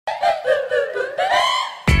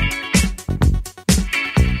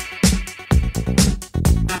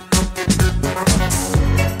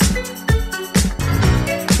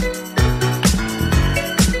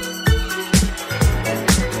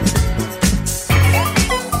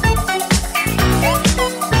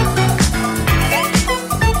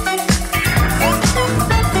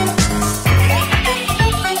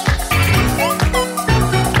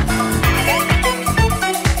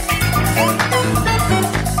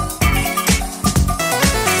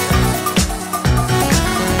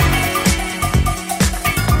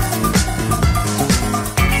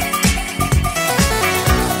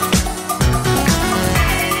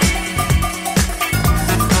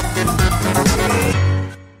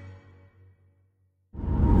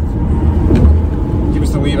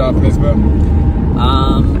off, Mizbo?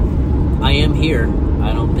 I am here.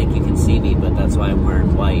 I don't think you can see me, but that's why I'm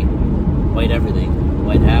wearing white. White everything.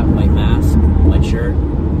 White hat, white mask, white shirt.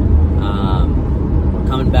 We're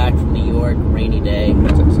coming back from New York, rainy day.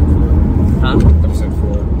 That's episode 4. Huh? Episode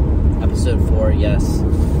 4. Episode 4, yes.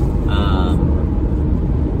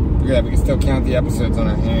 Yeah, we can still count the episodes on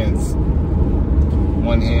our hands.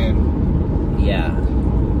 One hand. Yeah.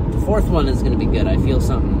 The 4th one is going to be good. I feel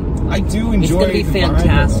something. I do enjoy it's the gonna be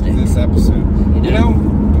fantastic. vibe of this episode. You know,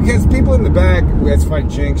 because people in the back, let's fight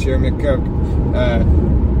Jinx, Jeremy Cook.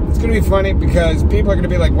 It's going to be funny because people are going to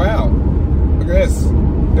be like, wow, look at this.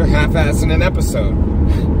 They're half-assing an episode.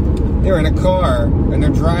 They're in a car and they're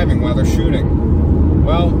driving while they're shooting.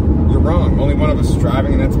 Well, you're wrong. Only one of us is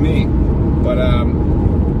driving, and that's me. But,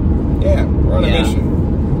 yeah, we're on a mission.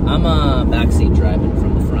 I'm backseat driving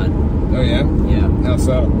from the front. Oh, yeah? Yeah. How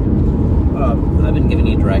so? I've been giving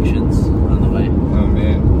you directions on the way. Oh,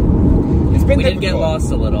 man. It's been We difficult. did get lost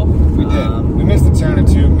a little. We did. We missed a turn or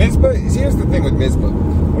two. Mizba, here's the thing with Mizba.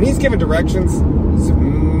 When he's giving directions, it's a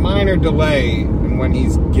minor delay in when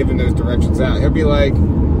he's giving those directions out. He'll be like,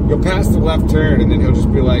 you'll pass the left turn, and then he'll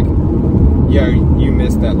just be like, yeah, you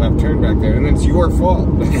missed that left turn back there, and it's your fault.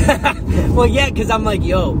 Well, yeah, because I'm like,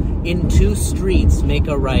 yo, in 2 streets, make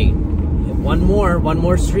a right. One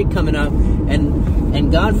more street coming up,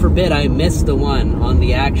 and God forbid I miss the one on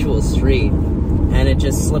the actual street, and it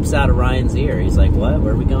just slips out of Ryan's ear. He's like, what?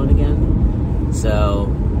 Where are we going again? So,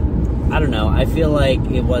 I don't know. I feel like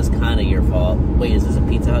it was kind of your fault. Wait, is this a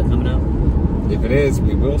Pizza Hut coming up? If it is,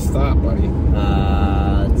 we will stop, buddy.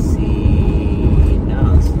 Let's see.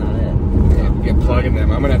 No, that's not it. Yeah, we get plugging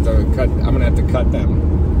them. I'm gonna have to cut them.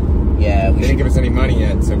 Yeah, They didn't give us any money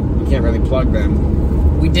yet, so we can't really plug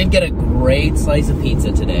them. We did get a great slice of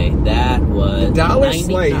pizza today. That was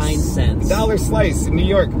 $99. $1 slice in New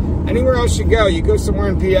York. Anywhere else you go somewhere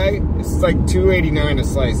in PA, it's like $2.89 a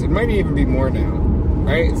slice. It might even be more now,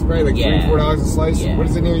 right? It's probably like $3-4 a slice. Yeah. What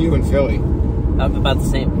is it near you in Philly? About the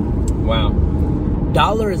same. Wow.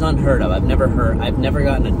 $1 is unheard of. I've never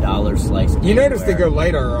gotten a $1 slice. You notice they go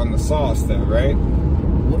lighter on the sauce, though, right?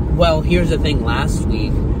 Well, here's the thing. Last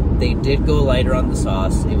week, they did go lighter on the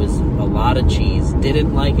sauce. It was a lot of cheese.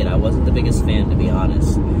 Didn't like it. I wasn't the biggest fan, to be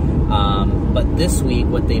honest. But this week,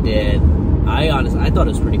 what they did, I thought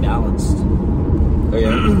it was pretty balanced. Oh,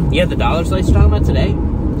 yeah? Yeah, the $1 slice you're talking about today?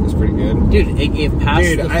 It's pretty good. Dude, it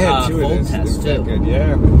passed the I had 2 fold of this. test, It's too. good,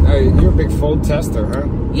 yeah. You're a big fold tester, huh?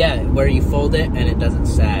 Yeah, where you fold it and it doesn't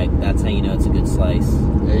sag. That's how you know it's a good slice.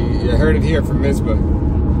 Yeah, you heard it here from Mizba.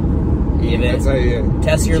 That's how you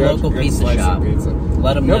test your judge local a good pizza slice shop. of pizza.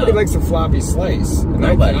 Let them know. Nobody likes a floppy slice. And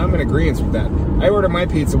I'm in agreement with that. I order my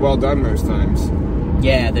pizza well done most times.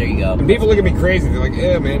 Yeah, there you go. And people look at me crazy. They're like,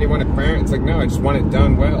 yeah, man, you want it burnt? It's like, no, I just want it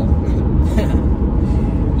done well.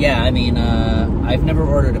 Yeah, I mean, I've never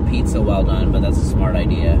ordered a pizza well done, but that's a smart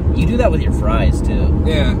idea. You do that with your fries, too.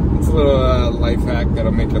 Yeah, it's a little life hack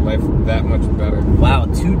that'll make your life that much better. Wow,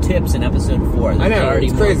 2 tips in episode 4. I know, already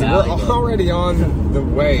it's crazy. We're valuable. already on the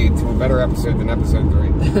way to a better episode than episode 3.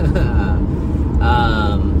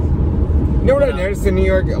 You know what I noticed in New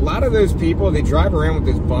York? A lot of those people, they drive around with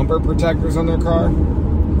those bumper protectors on their car.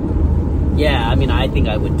 Yeah, I mean, I think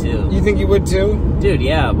I would, too. You think you would, too? Dude,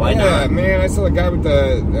 yeah, why not? Yeah, man, I saw a guy with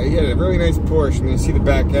he had a really nice Porsche, and you see the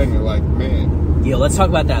back end, and you're like, man. Yo, let's talk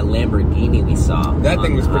about that Lamborghini we saw. That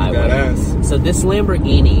thing was pretty badass. So this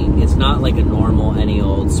Lamborghini is not like a normal, any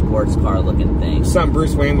old sports car looking thing. Something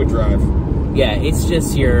Bruce Wayne would drive. Yeah, it's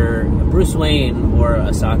just your Bruce Wayne or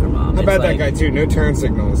a soccer mom. How about like, that guy, too? No turn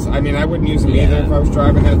signals. I mean, I wouldn't use them either if I was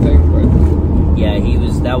driving that thing, but... Yeah,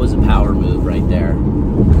 that was a power move right there.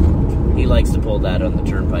 He likes to pull that on the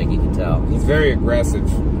turnpike, you can tell. He's very aggressive.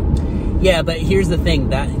 Yeah, but here's the thing.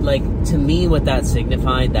 That, like, to me, what that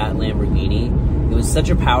signified, that Lamborghini, it was such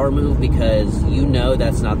a power move because you know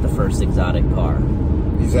that's not the first exotic car.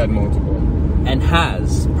 He's had multiple. And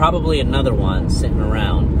has. Probably another one sitting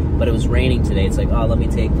around. But it was raining today. It's like, oh, let me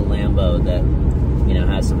take the Lambo that, you know,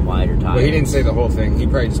 has some wider tires. Well, he didn't say the whole thing. He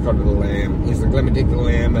probably just called it the Lamb. He's like, let me take the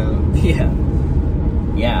Lamb out. Yeah.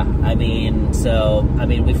 Yeah, I mean,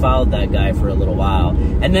 we followed that guy for a little while.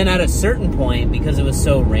 And then at a certain point, because it was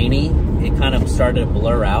so rainy, it kind of started to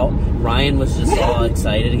blur out. Ryan was just all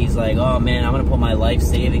excited. He's like, oh, man, I'm going to put my life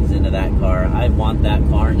savings into that car. I want that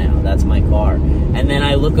car now. That's my car. And then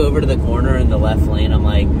I look over to the corner in the left lane. I'm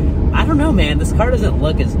like, I don't know, man. This car doesn't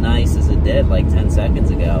look as nice as it did like 10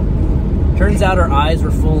 seconds ago. Turns out our eyes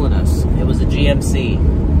were fooling us. It was a GMC.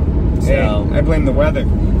 So, hey, I blame the weather.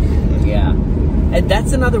 Yeah. And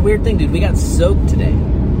that's another weird thing, dude. We got soaked today.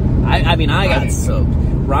 I mean, I got soaked.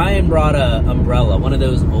 Ryan brought a umbrella, one of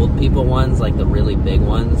those old people ones, like the really big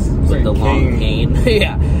ones with like the long cane.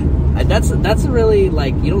 Yeah, that's really,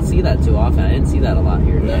 like, you don't see that too often. I didn't see that a lot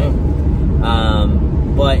here today.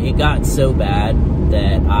 But it got so bad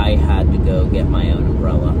that I had to go get my own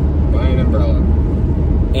umbrella. Buy an umbrella.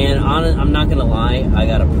 And I'm not gonna lie, I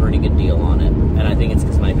got a pretty good deal on it, and I think it's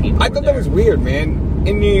because my people. I thought that was weird, man.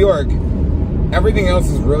 In New York, everything else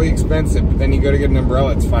is really expensive, but then you go to get an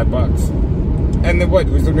umbrella, it's $5. And then what?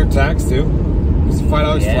 Was there no tax too? Was it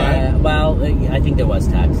 $5 flat? Well, I think there was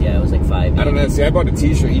tax. Yeah, it was like $5. I don't know. See, I bought a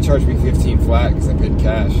T-shirt. He charged me $15 flat because I paid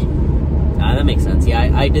cash. That makes sense. Yeah,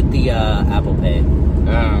 I did the Apple Pay. Oh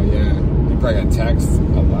yeah, you probably got taxed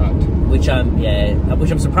a lot. Which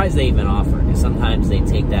I'm surprised they even offer, because sometimes they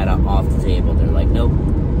take that off the table. They're like, nope.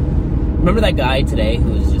 Remember that guy today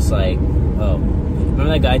who was just like, remember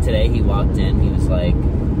that guy today? He walked in. He was like,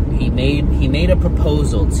 he made a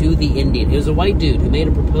proposal to the Indian. It was a white dude who made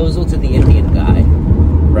a proposal to the Indian guy.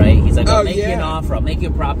 Right? He's like, I'll make you an offer. I'll make you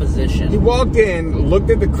a proposition. He walked in, looked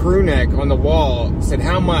at the crew neck on the wall, said,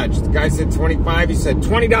 how much? The guy said $25. He said,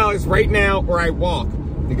 $20 right now or I walk.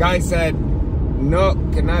 The guy said, no,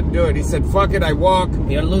 cannot do it. He said, fuck it, I walk.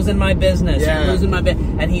 You're losing my business. Yeah. You're losing my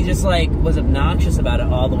business. And he just, like, was obnoxious about it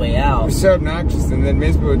all the way out. He was so obnoxious. And then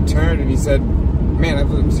Misbah turned and he said, man, I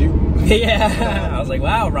thought it was you. Yeah. I was like,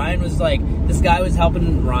 wow, Ryan was like, this guy was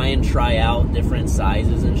helping Ryan try out different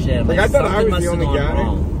sizes and shit. Like I thought I was the only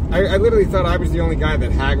guy. I literally thought I was the only guy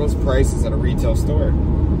that haggles prices at a retail store.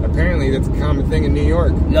 Apparently, that's a common thing in New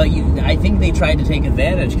York. No, I think they tried to take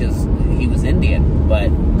advantage because he was Indian, but...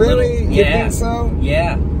 Really? You think so?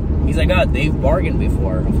 Yeah. He's like, oh, they've bargained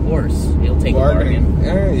before. Of course. He'll take a bargain.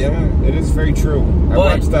 Yeah, it is very true. I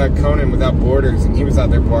watched Conan Without Borders, and he was out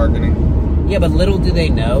there bargaining. Yeah, but little do they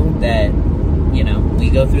know that, you know, we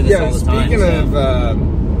go through this all the time. Speaking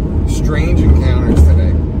of strange encounters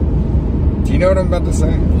today, do you know what I'm about to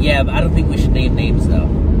say? Yeah, but I don't think we should name names, though.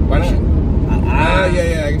 Why not?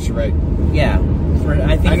 Yeah, I guess you're right. Yeah.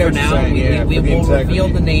 I think for now, we will reveal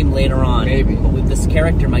the name later on. Maybe. But this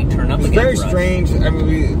character might turn up again. It's very strange. I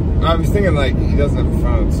mean, I was thinking, like, he doesn't have a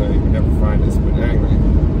phone, so he would never find us. But anyway,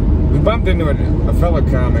 we bumped into a fellow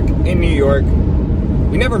comic in New York.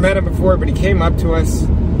 We never met him before, but he came up to us.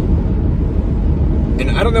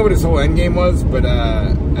 And I don't know what his whole end game was, but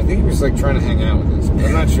I think he was, like, trying to hang out with us. But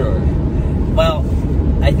I'm not sure. Well,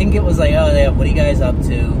 I think it was like, oh, yeah, what are you guys up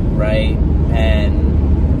to, right? And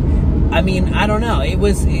I mean, I don't know. It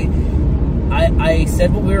was. I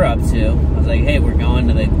said what we were up to. I was like, hey, we're going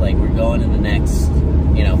to the next,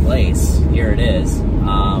 place. Here it is.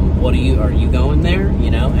 Are you going there?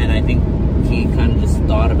 And I think he kind of just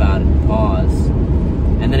thought about it and paused,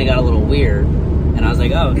 and then it got a little weird. And I was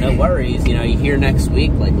like, oh, no worries. You here next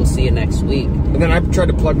week. Like, we'll see you next week. And then I tried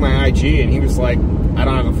to plug my IG, and he was like, I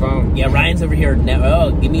don't have a phone. Yeah, Ryan's over here. Give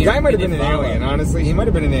me. The guy might have been an alien. Honestly, he might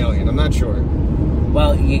have been an alien. I'm not sure.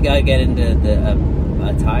 Well, you gotta get into the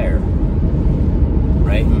attire,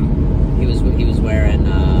 right? Mm-hmm. He was wearing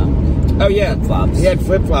flip-flops. He had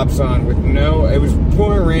flip-flops on with it was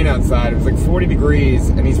pouring rain outside. It was like 40 degrees,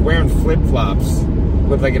 and he's wearing flip-flops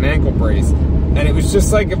with like an ankle brace, and it was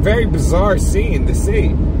just like a very bizarre scene to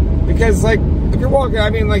see, because like if you're walking, I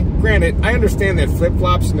mean, like, granted, I understand that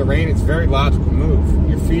flip-flops in the rain, it's a very logical move.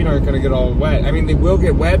 Your feet aren't gonna get all wet. I mean, they will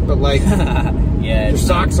get wet, but like. Yeah, your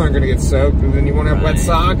socks aren't going to get soaked, and then you won't have wet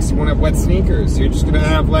socks, you won't have wet sneakers. You're just going to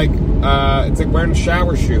have, like, it's like wearing a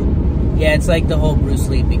shower shoe. Yeah, it's like the whole Bruce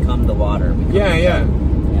Lee become the water. Yeah.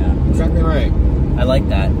 Exactly right. I like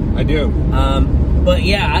that. I do. But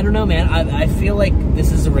yeah, I don't know, man. I feel like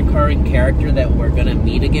this is a recurring character that we're going to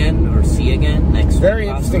meet again or see again next week. Very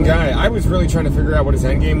interesting guy. I was really trying to figure out what his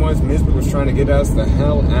endgame was. Misbah was trying to get us the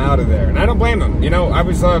hell out of there. And I don't blame him. I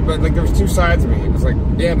was, but like, there was two sides of me. It was like,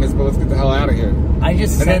 yeah, Misbah, let's get the hell out of here. And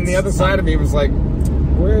then the other side of me was like,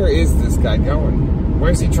 where is this guy going?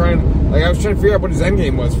 Where is he trying? Like, I was trying to figure out what his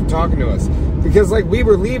endgame was for talking to us. Because, like, we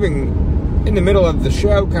were leaving in the middle of the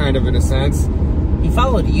show, kind of, in a sense. He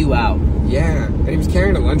followed you out. Yeah, and he was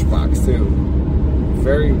carrying a lunchbox, too.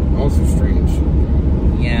 Very, also strange.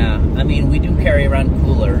 Yeah, I mean, we do carry around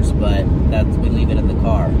coolers, but we leave it in the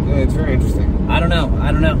car. Yeah, it's very interesting. I don't know.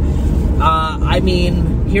 I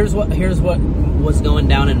mean, here's what was going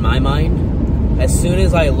down in my mind. As soon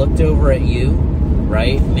as I looked over at you,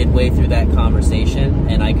 right, midway through that conversation,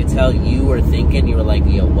 and I could tell you were thinking, you were like,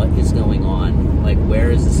 yo, what is going on? Like, where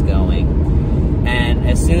is this going? And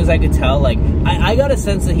as soon as I could tell, like, I got a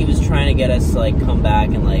sense that he was trying to get us to, like, come back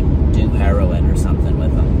and, like, do heroin or something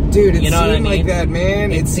with him. Dude, it You know what I seemed like mean? that,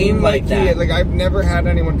 man. It seemed like that. Like, I've never had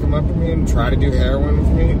anyone come up to me and try to do heroin with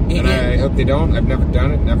me. And I hope they don't. I've never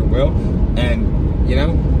done it, never will. And, you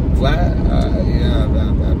know, flat, yeah,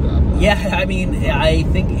 blah, blah, blah, blah. Yeah, I mean, I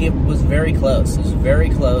think it was very close. It was very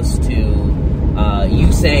close to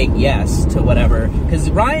you saying yes to whatever. Because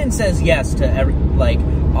Ryan says yes to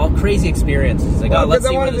all crazy experiences. Like, Well, let's see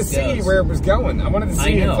I where wanted to this see goes. where it was going. I wanted to I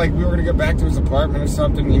see know. if, like, we were going to go back to his apartment or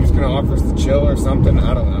something. And he was going to offer us to chill or something.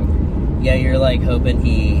 I don't know. Yeah, you're like hoping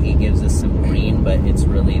he gives us some green, but it's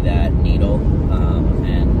really that needle,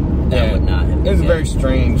 and that would not have It was been a very good.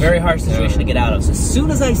 strange, Very hard situation to get out of. So as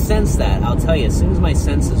soon as I sensed that, I'll tell you, as soon as my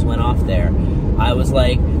senses went off there, I was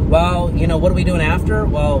like, well, you know, what are we doing after?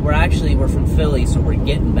 Well, we're from Philly, so we're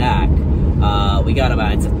getting back. We got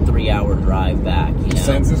it's a 3-hour drive back, you know?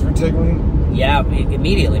 Senses were tickling. Yeah,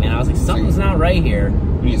 immediately, man. I was like, something's not right here.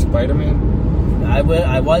 Were you Spider-Man?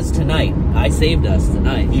 I was tonight. I saved us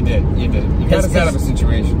tonight. You did. You got us out of a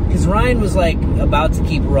situation. Because Ryan was like about to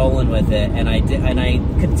keep rolling with it, and I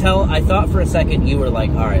could tell. I thought for a second you were like,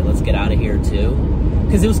 "All right, let's get out of here too,"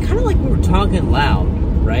 because it was kind of like we were talking loud,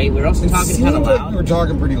 right? We were also talking kind of Like loud. we were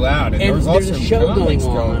talking pretty loud, and there was there's also a show going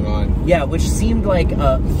comics on. Yeah, which seemed like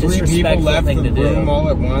a 3 people disrespectful left thing the to room do. all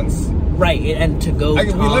at once. Right, and to go.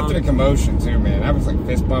 We left in a commotion too, man. I was like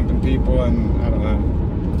fist bumping people, and I don't know.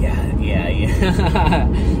 Yeah.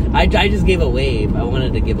 I just gave a wave. I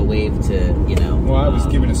wanted to give a wave to, you know. Well, I was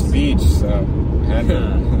giving a speech, so I had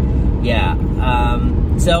to. Yeah.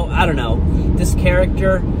 So I don't know. This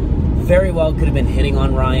character very well could have been hitting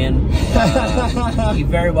on Ryan. He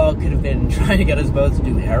very well could have been trying to get us both to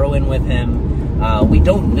do heroin with him. We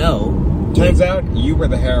don't know. Turns out you were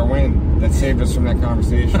the heroine that saved us from that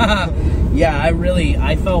conversation. Yeah,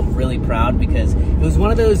 I felt really proud because it was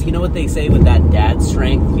one of those, you know what they say with that dad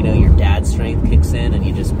strength, you know, your dad's strength kicks in and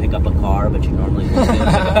you just pick up a car, but you normally wouldn't.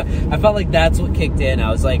 I felt like that's what kicked in.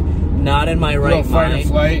 I was like, not in my right fight mind. or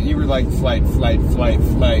flight, you were like flight.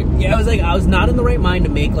 Yeah, I was not in the right mind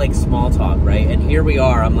to make like small talk, right? And here we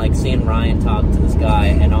are, I'm like seeing Ryan talk to this guy,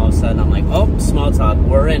 and all of a sudden I'm like, oh, small talk,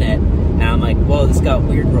 we're in it. And I'm like, whoa, this got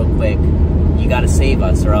weird real quick. You gotta save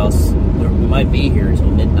us or else we might be here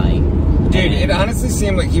until midnight. Dude, it honestly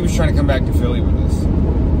seemed like he was trying to come back to Philly with us.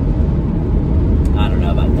 I don't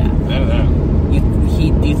know about that. I don't know.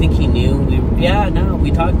 Do you think he knew?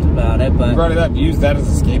 We talked about it, You but brought it up. You used that as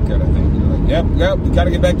a scapegoat, I think. You were like, yep, we got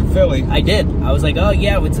to get back to Philly. I did. I was like, oh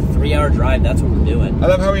yeah, it's a 3-hour drive. That's what we're doing. I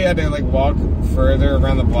love how we had to like walk further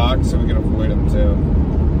around the block so we could avoid him too.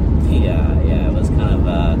 Yeah, it was kind of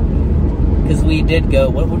because we did go.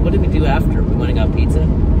 What did we do after? We went and got pizza.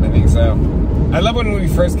 I think so. I love when we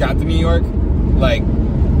first got to New York, like,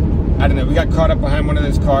 I don't know, we got caught up behind one of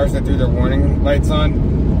those cars that threw their warning lights on,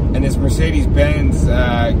 and this Mercedes-Benz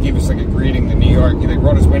gave us like a greeting to New York. He like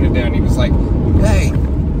rolled his window down and he was like, hey,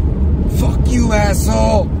 fuck you,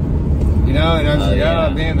 asshole. You know, and I was yeah.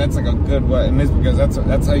 oh man, that's like a good way. And because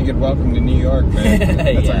that's how you get welcomed to New York, man.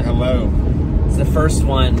 That's Yeah. like hello. It's the first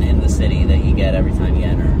one in the city that you get every time you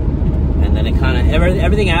enter, and then it kind of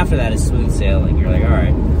everything after that is smooth sailing. You're like, all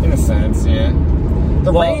right. In a sense, yeah.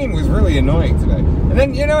 The Well- rain was really annoying today. And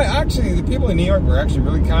then, you know, actually, the people in New York were actually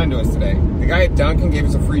really kind to us today. The guy at Dunkin' gave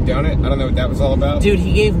us a free donut. I don't know what that was all about. Dude,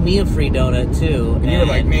 he gave me a free donut too. And you were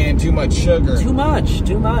like, man, too much sugar. Too much.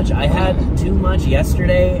 I had too much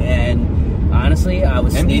yesterday, and honestly, I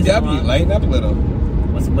was sneezing a MDW, lot. lighten up a little.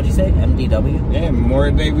 What'd you say? MDW? Yeah,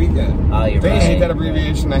 Memorial Day weekend. Oh, you're I right. hate that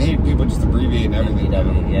abbreviation. I hate people just abbreviating everything.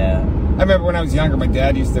 MDW, yeah. I remember when I was younger, my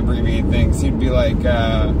dad used to abbreviate things. He'd be like,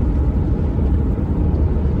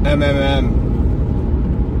 MMM.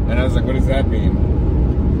 And I was like, what does that mean?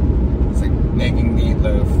 It's like making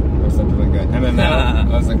meatloaf or something like that.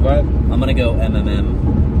 MML. I was like, what? I'm gonna go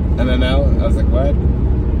MMM. MML? I was like, what?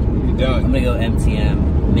 What are you doing? I'm gonna go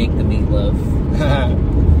MTM. Make the meatloaf.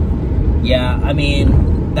 Yeah, I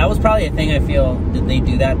mean, that was probably a thing. I feel, did they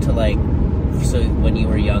do that to like, so when you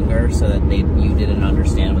were younger, so that you didn't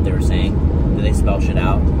understand what they were saying? Did they spell shit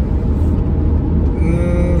out?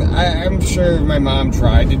 I'm sure my mom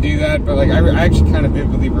tried to do that, but like I actually kind of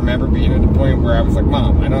vividly remember being at a point where I was like,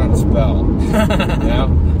 Mom, I don't know how to spell. You know?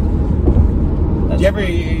 Do you ever,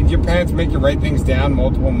 your parents make you write things down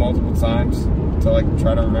multiple times to like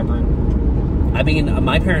try to remember it? I mean,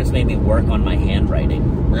 my parents made me work on my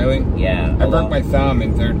handwriting. Really? Yeah. I broke my thumb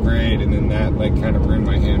in 3rd grade, and then that like kind of ruined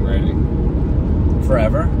my handwriting.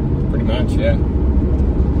 Forever? Pretty much, yeah.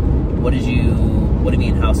 What do you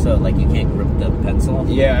mean, how so? Like you can't grip the pencil?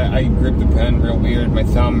 Yeah, I grip the pen real weird. My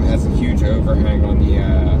thumb has a huge overhang on the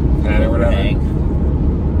pen or whatever.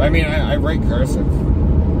 I mean, I write cursive.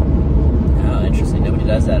 Oh, interesting. Nobody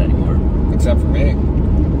does that anymore. Except for me.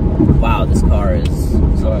 Wow, this car is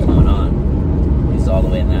something's going on. He's all the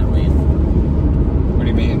way in that lane. What do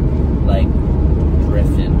you mean? Like,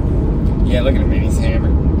 drifting. Yeah, look at him, man. He's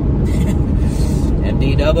hammered.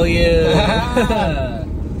 MDW!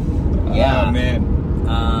 Yeah. Oh, man.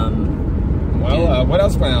 What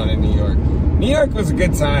else went on in New York? New York was a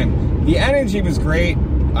good time. The energy was great.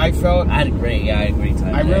 I felt. I had a great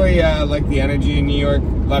time. I really liked the energy in New York.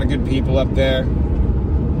 A lot of good people up there.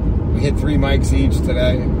 We hit 3 mics each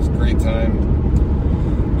today. It was a great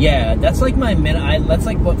time. Yeah, that's like that's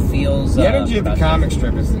like what feels. The energy at the comic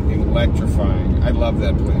strip is electrifying. I love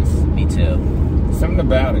that place. Me too. Something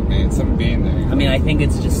about it, man. Something being there. I mean, I think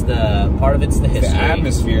it's just part of it's the history. The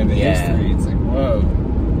atmosphere and the history. It's like, whoa.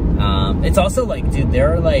 It's also like, dude,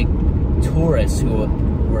 there are like tourists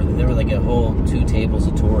there were like a whole 2 tables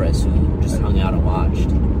of tourists who just hung out and watched.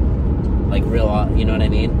 Like real, you know what I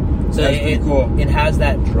mean? So That's pretty cool. It has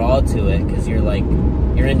that draw to it because you're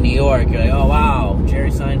in New York. You're like, oh wow,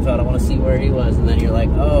 Jerry Seinfeld. I want to see where he was, and then you're like,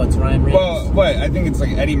 oh, it's Ryan Reynolds. Well, what? I think it's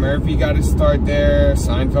like Eddie Murphy got his start there.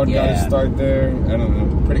 Seinfeld got his start there. I don't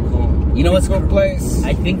know. Pretty cool. You know what's cool place?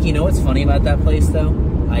 I think you know what's funny about that place though.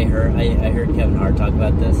 I heard Kevin Hart talk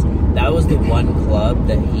about this. That was the one club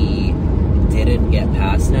that he didn't get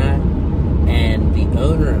passed at, and the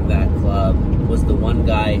owner of that club was the one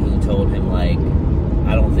guy who told him like,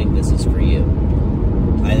 I don't think this is for you.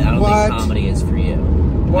 I don't think comedy is for you.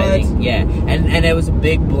 What? And it was a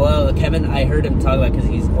big blow. Kevin, I heard him talk about it because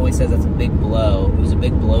he always says that's a big blow. It was a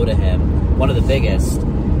big blow to him, one of the biggest,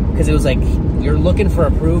 because it was like you're looking for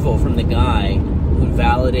approval from the guy who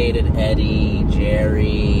validated Eddie,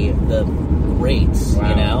 Jerry, the greats, you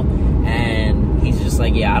know, and he's just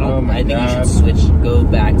like, yeah, I think you should go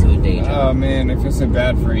back to a day job. Oh man, I feel so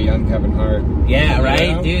bad for a young Kevin Hart. Yeah,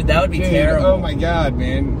 right, know? Dude, that would be terrible. Oh my God,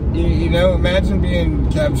 man. You know, imagine being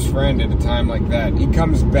Kev's friend at a time like that. He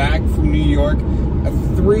comes back from New York, a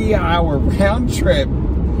 3-hour round trip,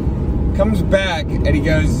 comes back, and he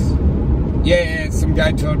goes, yeah, some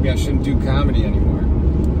guy told me I shouldn't do comedy anymore.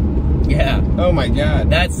 Yeah. Oh my God.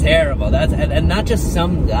 That's terrible. And not just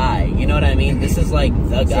some guy. You know what I mean? This is like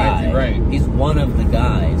the guy. Exactly right. He's one of the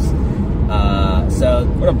guys. So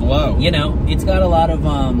what a blow. You know, it's got a lot of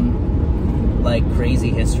like crazy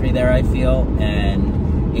history there, I feel,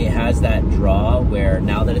 and it has that draw where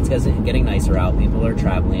now that it's getting nicer out, people are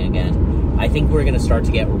traveling again. I think we're going to start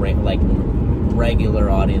to get regular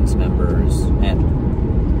audience members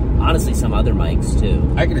and honestly some other mics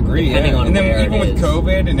too. I could agree. Depending on and then where even with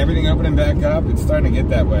COVID and everything opening back up, it's starting to get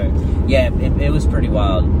that way. Yeah, it was pretty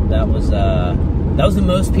wild. That was the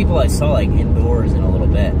most people I saw like indoors in a little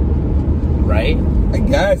bit. Right? I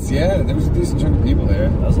guess, yeah. There was a decent chunk of people there.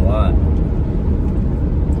 That was a lot.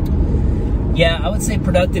 Yeah, I would say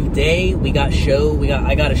productive day. I got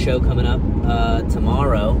a show coming up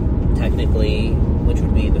tomorrow, technically, which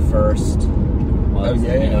would be the first. Well,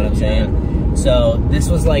 you know what I'm saying? So this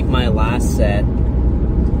was like my last set,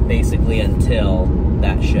 basically until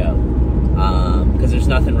that show, because there's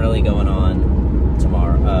nothing really going on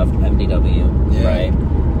tomorrow. MDW, right?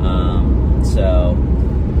 So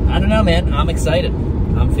I don't know, man. I'm excited.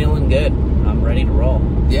 I'm feeling good. I'm ready to roll.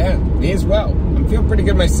 Yeah, me as well. I'm feeling pretty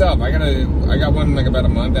good myself. I got one like about a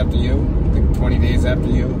month after you, like 20 days after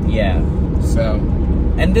you. Yeah. So.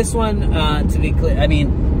 And this one, to be clear, I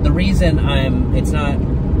mean, the reason it's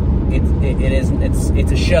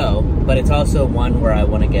a show, but it's also one where I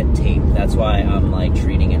want to get taped. That's why I'm like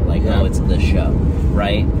treating it like, oh, it's the show,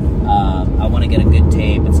 right? I want to get a good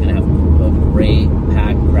tape. It's going to have a great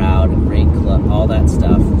packed crowd, a great club, all that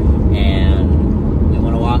stuff. And we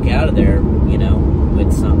want to walk out of there, you know,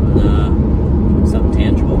 with something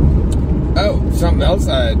tangible. Oh, something else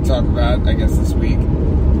I talk about, I guess, this week.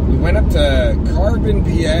 We went up to Carbon,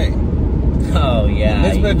 PA. Oh, yeah.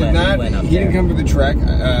 Elizabeth didn't come for the trek.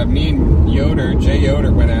 Me and Jay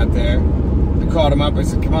Yoder went out there. I called him up. I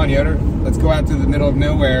said, come on, Yoder, let's go out to the middle of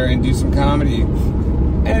nowhere and do some comedy.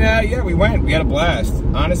 And, yeah, we went. We had a blast.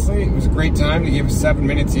 Honestly, it was a great time. They gave us 7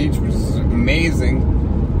 minutes each, which is amazing.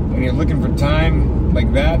 When you're looking for time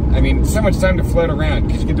like that, I mean, so much time to float around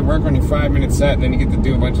because you get to work on your 5-minute set and then you get to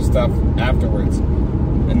do a bunch of stuff afterwards.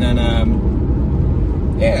 And then,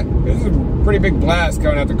 yeah, it was a pretty big blast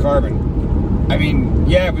going out to Carbon. I mean,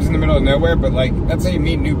 yeah, it was in the middle of nowhere, but like that's how you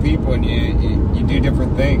meet new people and you do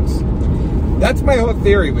different things. That's my whole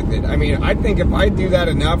theory with it. I mean, I think if I do that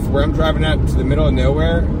enough where I'm driving out to the middle of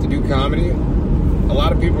nowhere to do comedy, a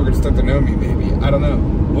lot of people are going to start to know me, maybe. I don't know.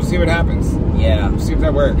 We'll see what happens. Yeah. We'll see if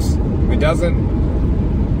that works. If it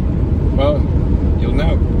doesn't, well, you'll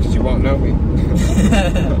know because you won't know me.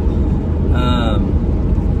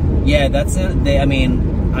 Yeah, that's it. I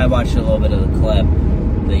mean, I watched a little bit of the clip.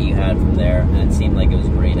 that you had from there, and it seemed like it was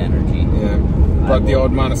great energy. Yeah. Brought the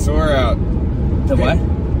old Montessor out. The what?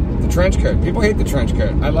 The trench coat. People hate the trench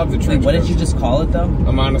coat. I love the trench coat. What did you just call it, though?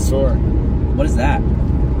 A Montessor. What is that?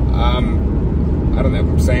 I don't know if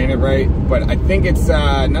I'm saying it right, but I think it's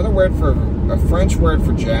another word for a French word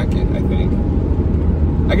for jacket. I think.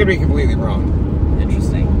 I could be completely wrong.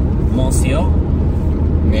 Interesting. Monsieur?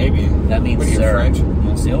 Maybe. That means what are you, sir. French?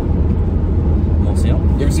 Monsieur? Monsieur?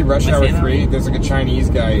 You ever see Rush Am I Hour saying that 3? right? There's like a Chinese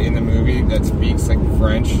guy in the movie that speaks like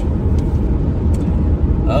French.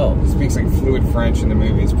 Oh. He speaks like fluid French in the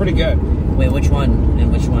movie. It's pretty good. Wait, which one?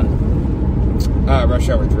 And which one? Rush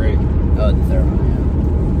Hour 3. Oh, the third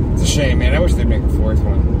one, It's a shame, man. I wish they'd make a fourth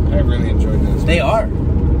one. I really enjoyed those. yeah. They are.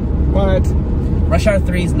 What? Rush Hour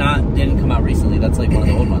 3's didn't come out recently. That's like one of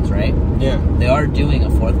the old ones, right? Yeah. They are doing a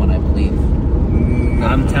fourth one, I believe. No.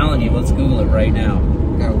 I'm telling you, let's Google it right now.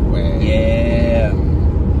 No way. Yeah.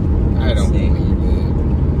 I don't see. believe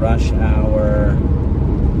it. Rush Hour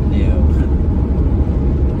new.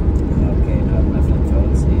 Okay, no, nothing info.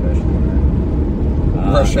 Let's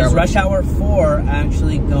see. Is Rush Hour 4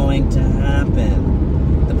 actually going to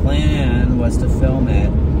happen? The plan was to film it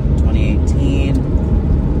 2018.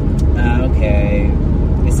 Okay.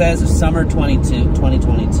 It says summer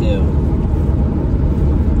 2022.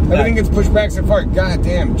 Everything gets pushed back so far. God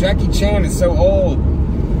damn, Jackie Chan is so old.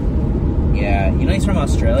 Yeah, you know he's from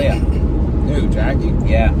Australia. Who, Jackie?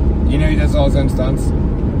 Yeah. You know he does all his own stunts?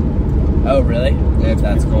 Oh, really? Yeah,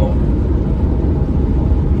 That's pretty cool.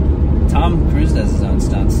 Tom Cruise does his own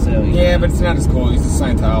stunts too. Yeah, but it's not as cool. He's a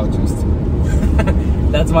Scientologist.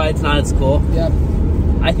 That's why it's not as cool. Yep.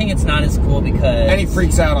 I think it's not as cool because... And he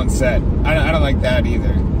freaks out on set. I don't like that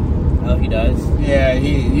either. Oh, he does? Yeah,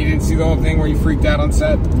 he didn't see the whole thing where he freaked out on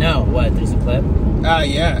set? No, what? There's a clip?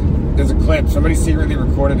 Yeah. There's a clip. Somebody secretly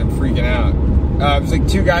recorded him freaking out. It was like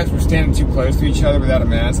two guys were standing too close to each other without a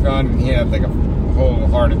mask on, and he had like a whole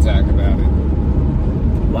heart attack about it.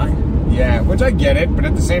 What? Yeah, which I get it, but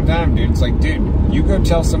at the same time, dude, it's like, dude, you go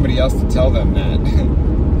tell somebody else to tell them that.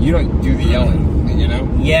 You don't do the yelling, you know?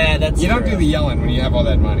 Yeah, that's You don't do the yelling when you have all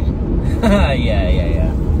that money.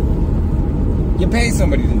 yeah. You pay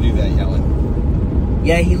somebody to do that yelling.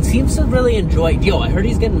 Yeah, he seems to really enjoy... Yo, I heard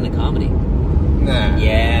he's getting into comedy. Nah.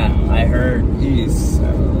 Yeah, I heard. He's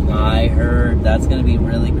so... I heard that's going to be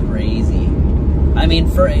really crazy. I mean,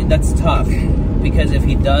 that's tough. Because if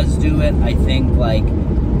he does do it, I think, like...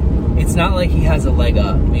 It's not like he has a leg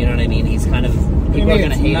up. You know what I mean? He's kind of... People are going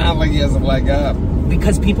to hate him. It's not like he has a leg up.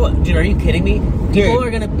 Because people... Dude, are you kidding me? People are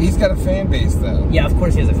going to... He's got a fan base, though. Yeah, of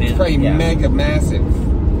course he has a fan base. He's probably mega massive.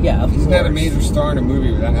 Yeah, of course. He's not a major star in a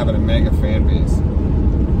movie without having a mega fan base.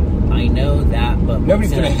 I know that, but nobody's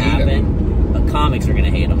going to hate him. Comics are going to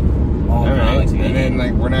hate him. All comics are going to hate him. And then,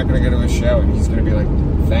 like, we're not going to go to a show, and he's going to be like,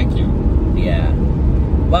 thank you. Yeah.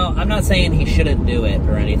 Well, I'm not saying he shouldn't do it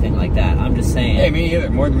or anything like that. I'm just saying... Hey, me either.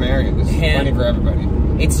 More the merrier. This is funny for everybody.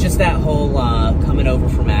 It's just that whole coming over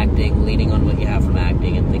from acting, leaning on what you have from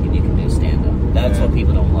acting, and thinking you can do stand-up. That's what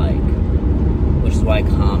people don't like. Which is why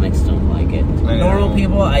comics don't like it. Normal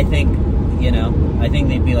people, I think, I think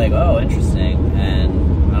they'd be like, oh, interesting.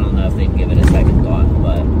 And I don't know if they'd give it a second thought,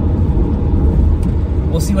 but...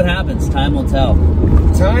 We'll see what happens. Time will tell.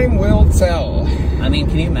 Time will tell. I mean,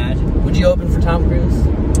 can you imagine? Would you open for Tom Cruise?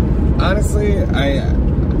 Honestly, I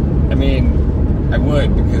mean, I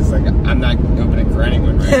would, because like I'm not opening for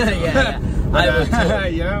anyone right now. yeah, I would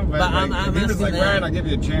too. You know, but I'm if he was like, that. Ryan, I'll give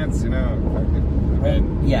you a chance,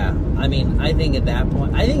 Yeah, I mean, I think at that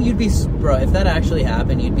point, I think you'd be, bro, if that actually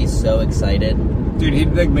happened, you'd be so excited. Dude,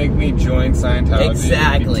 he'd like make me join Scientology.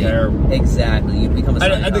 Exactly. Terrible. Exactly. You'd become a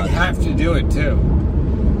Scientologist. I'd have to do it too.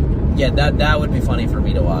 Yeah, that would be funny for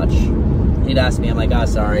me to watch. He'd ask me, I'm like, oh,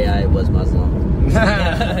 sorry, I was Muslim.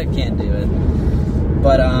 I can't do it.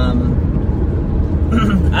 But, I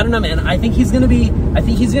don't know, man. I think he's going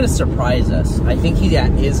to surprise us. I think he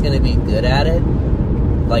is going to be good at it.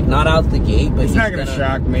 Like, not out the gate, but he's not going to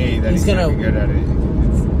shock me that he's going to be good at it.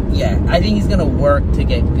 Yeah, I think he's going to work to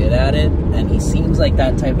get good at it. And he seems like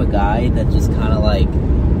that type of guy that just kind of like...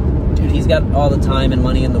 Dude, he's got all the time and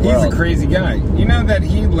money in the world. He's a crazy guy. You know that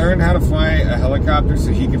he learned how to fly a helicopter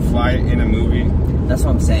so he could fly it in a movie? That's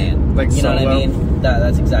what I'm saying. Like, you know what I mean?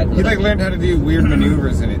 That's exactly he what I mean. learned how to do weird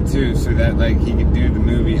maneuvers in it too, so that like he could do the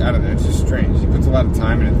movie. I don't know, it's just strange. He puts a lot of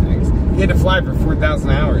time into things. He had to fly for 4,000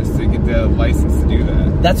 hours to get the license to do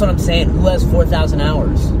that. That's what I'm saying. Who has 4,000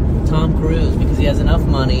 hours? Tom Cruise, because he has enough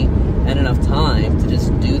money and enough time to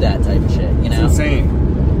just do that type of shit, you know? It's insane.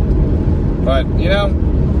 But,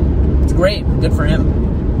 it's great. Good for him.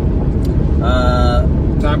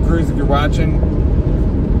 Tom Cruise, if you're watching,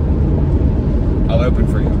 I'll open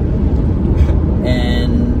for you.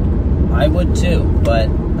 And I would too, but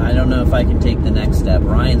I don't know if I can take the next step.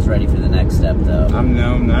 Ryan's ready for the next step, though. I'm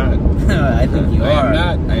not. I think you are.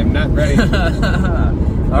 I am not ready.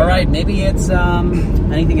 All right, maybe it's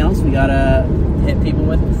anything else we gotta hit people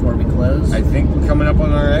with before we close? I think we're coming up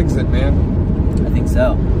on our exit, man. I think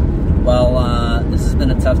so. Well, this has been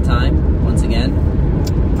a tough time, once again.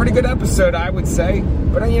 Pretty good episode, I would say.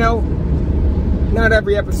 But, not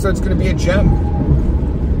every episode's going to be a gem.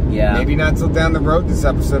 Yeah. Maybe not till down the road this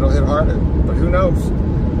episode will hit harder. But who knows?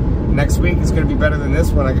 Next week is going to be better than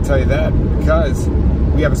this one, I can tell you that. Because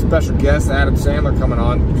we have a special guest, Adam Sandler, coming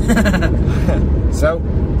on. So,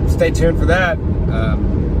 stay tuned for that.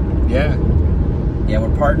 Yeah. Yeah, we're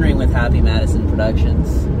partnering with Happy Madison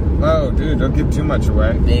Productions. Oh, dude, don't give too much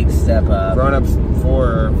away. Big step up. Grown Ups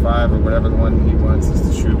 4 or 5 or whatever the one he wants us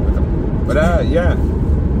to shoot with him. But, yeah.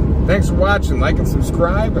 Thanks for watching. Like and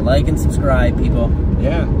subscribe. Like and subscribe, people.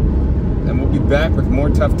 Yeah. And we'll be back with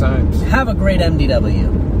more tough times. Have a great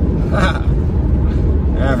MDW.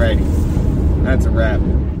 Alrighty. That's a wrap.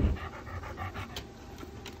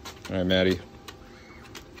 Alright, Maddie.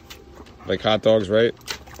 Like hot dogs, right?